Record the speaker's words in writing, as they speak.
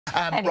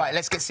Anyway. Right,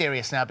 let's get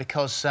serious now,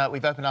 because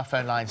we've opened our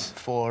phone lines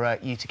for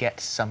you to get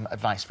some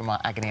advice from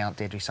our agony aunt,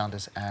 Deidre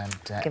Sanders, and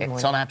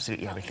it's on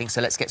absolutely everything. So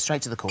let's get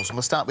straight to the calls, and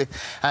we'll start with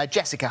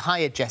Jessica.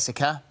 Hiya,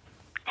 Jessica.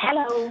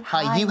 Hello.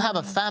 Hi, you have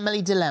a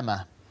family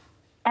dilemma.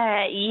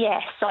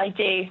 Yes, I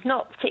do.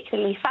 Not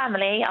particularly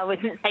family, I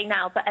wouldn't say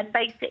now, but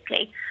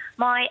basically,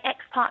 my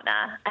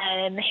ex-partner,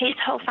 his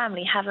whole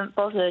family haven't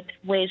bothered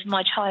with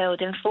my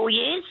child in 4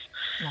 years.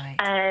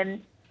 Right.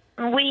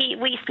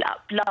 We split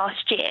up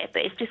last year,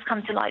 but it's just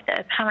come to light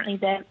that apparently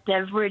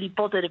they're really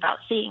bothered about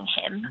seeing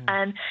him.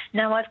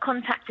 Now I've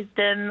contacted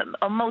them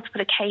on multiple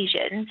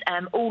occasions,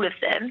 all of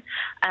them,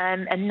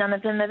 and none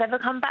of them have ever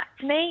come back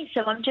to me.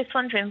 So I'm just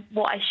wondering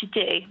what I should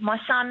do. My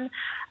son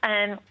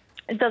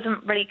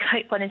doesn't really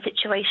cope well in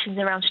situations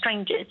around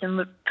strangers and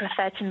would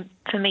prefer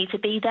for me to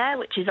be there,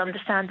 which is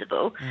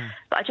understandable.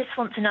 But I just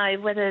want to know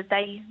whether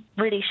they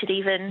really should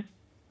even,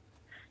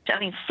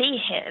 see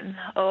him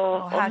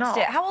or not.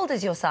 How old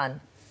is your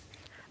son?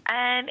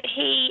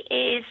 He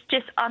is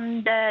just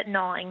under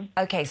 9.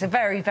 OK, so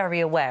very, very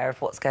aware of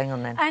what's going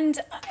on then. And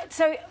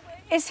so,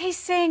 is he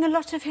seeing a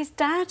lot of his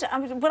dad? I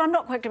mean, what I'm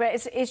not quite clear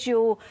about is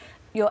your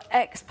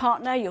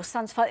ex-partner, your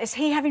son's father, is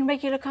he having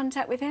regular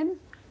contact with him?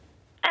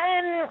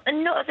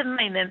 Not at the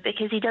moment,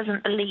 because he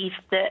doesn't believe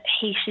that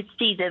he should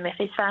see them if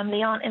his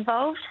family aren't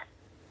involved.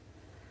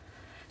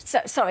 So,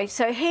 sorry,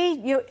 so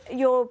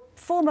your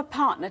former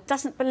partner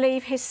doesn't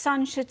believe his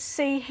son should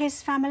see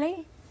his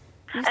family?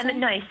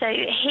 No, so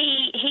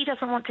he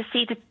doesn't want to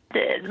see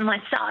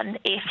my son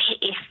if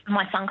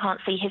my son can't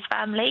see his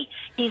family.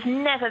 He's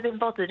never been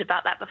bothered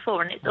about that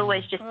before, and it's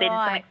always just been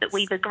something that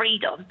we've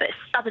agreed on. But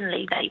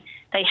suddenly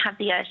they have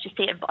the urge to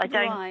see him, but I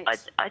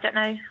don't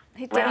know.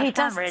 He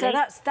does. Really. So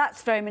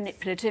that's very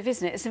manipulative,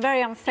 isn't it? It's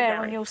very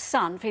unfair on your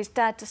son for his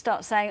dad to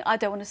start saying, "I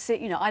don't want to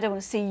see, I don't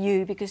want to see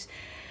you because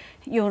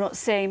you're not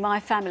seeing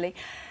my family."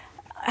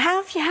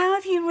 How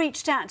have you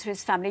reached out to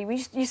his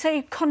family? You say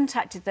you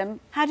contacted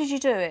them. How did you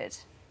do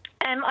it?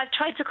 I've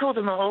tried to call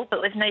them all,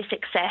 but with no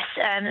success.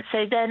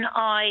 So then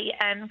I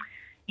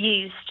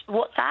used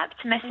WhatsApp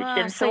to message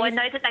them. So I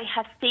know that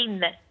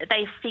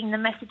they've seen the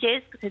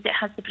messages because it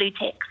has the blue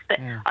ticks, but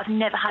I've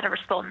never had a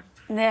response.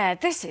 Yeah,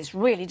 this is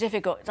really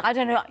difficult. I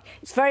don't know.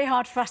 It's very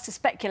hard for us to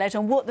speculate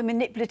on what the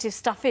manipulative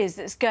stuff is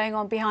that's going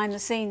on behind the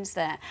scenes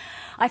there.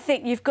 I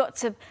think you've got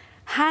to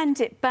hand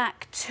it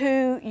back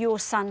to your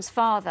son's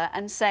father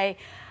and say,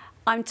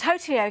 I'm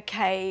totally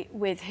OK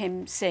with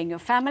him seeing your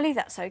family.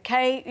 That's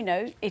OK.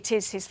 It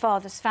is his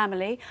father's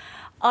family.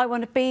 I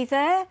want to be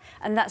there,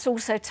 and that's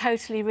also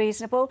totally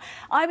reasonable.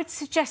 I would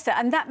suggest that,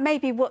 and that may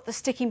be what the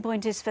sticking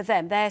point is for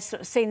them. They're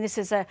sort of seeing this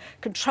as a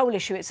control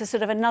issue. It's a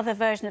sort of another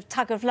version of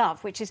tug of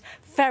love, which is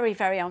very,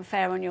 very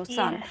unfair on your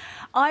son. Yeah.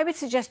 I would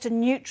suggest a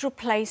neutral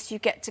place you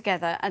get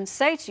together and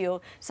say to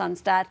your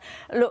son's dad,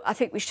 look, I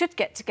think we should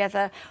get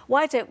together.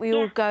 Why don't we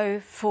all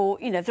go for,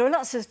 there are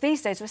lots of,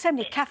 these days, there are so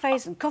many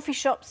cafes and coffee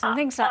shops and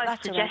things like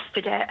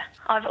that.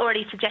 I've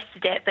already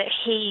suggested it, but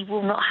he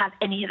will not have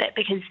any of it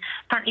because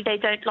apparently they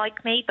don't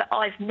like me. But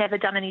I've never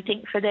done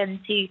anything for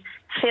them to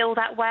feel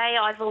that way.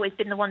 I've always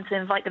been the one to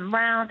invite them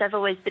round. I've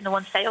always been the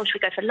one to say, oh, should we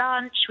go for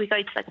lunch? Should we go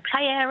to like a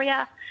play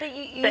area?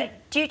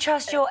 But do you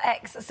trust your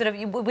ex sort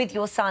of with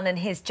your son and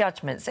his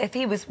judgment? So if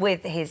he was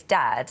with his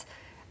dad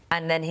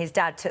and then his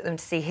dad took them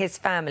to see his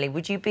family,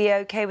 would you be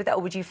OK with that,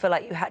 or would you feel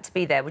like you had to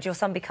be there? Would your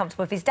son be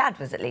comfortable if his dad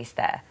was at least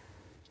there?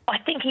 I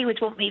think he would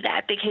want me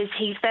there because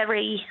he's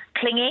very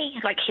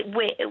clingy. Like,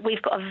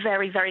 we've got a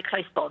very, very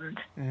close bond.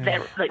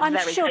 Very close. And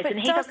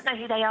he doesn't know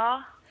who they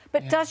are.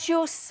 But does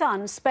your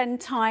son spend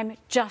time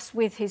just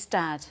with his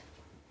dad?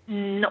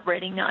 Not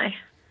really, no.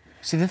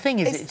 See, the thing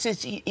is,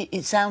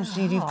 it sounds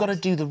to you you've got to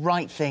do the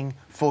right thing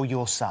for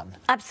your son.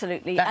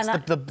 Absolutely. That's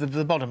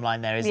the bottom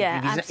line there, isn't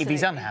it? If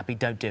he's unhappy,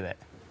 don't do it.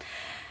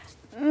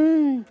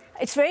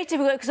 It's very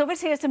difficult because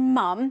obviously as a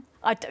mum,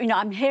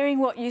 I'm hearing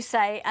what you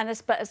say, and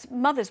as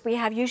mothers, we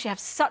usually have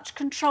such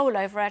control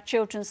over our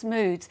children's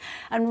moods.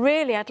 And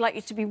really, I'd like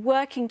you to be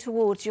working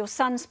towards your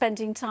son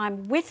spending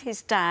time with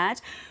his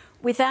dad,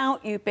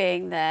 without you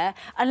being there,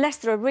 unless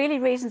there are really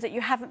reasons that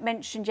you haven't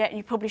mentioned yet, and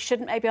you probably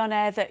shouldn't maybe on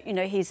air, that,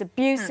 he's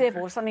abusive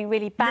or something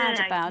really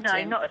bad about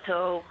him. No, not at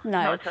all. No.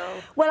 Not at all.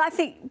 Well, I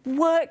think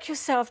work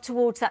yourself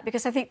towards that,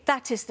 because I think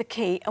that is the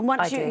key. And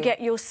once you can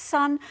get your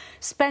son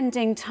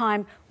spending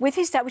time with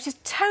his dad, which is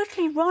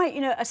totally right,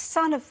 a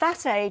son of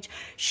that age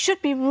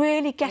should be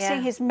really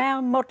getting his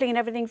male modelling and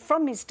everything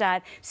from his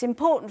dad. It's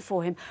important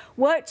for him.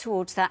 Work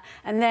towards that,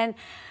 and then...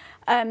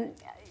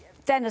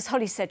 then, as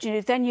Holly said,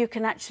 then you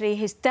can actually,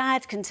 his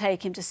dad can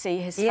take him to see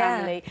his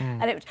family.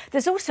 And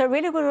there's also a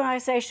really good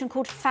organisation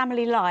called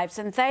Family Lives,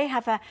 and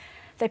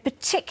they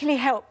particularly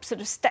help sort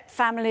of step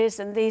families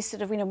and these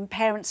sort of, when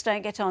parents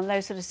don't get on,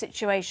 those sort of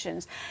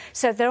situations.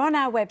 So they're on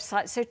our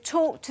website, so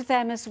talk to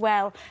them as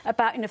well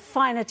about,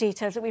 finer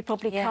details that we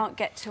probably can't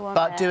get to on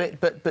there.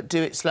 But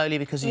do it slowly,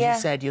 because as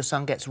you said, your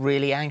son gets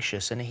really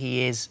anxious and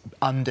he is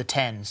under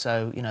 10,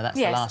 so, that's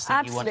the last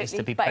thing you want is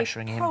to be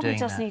pressuring him doing that. He probably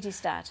does need his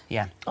dad.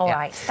 Yeah. All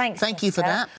right, thanks. Thank you for that.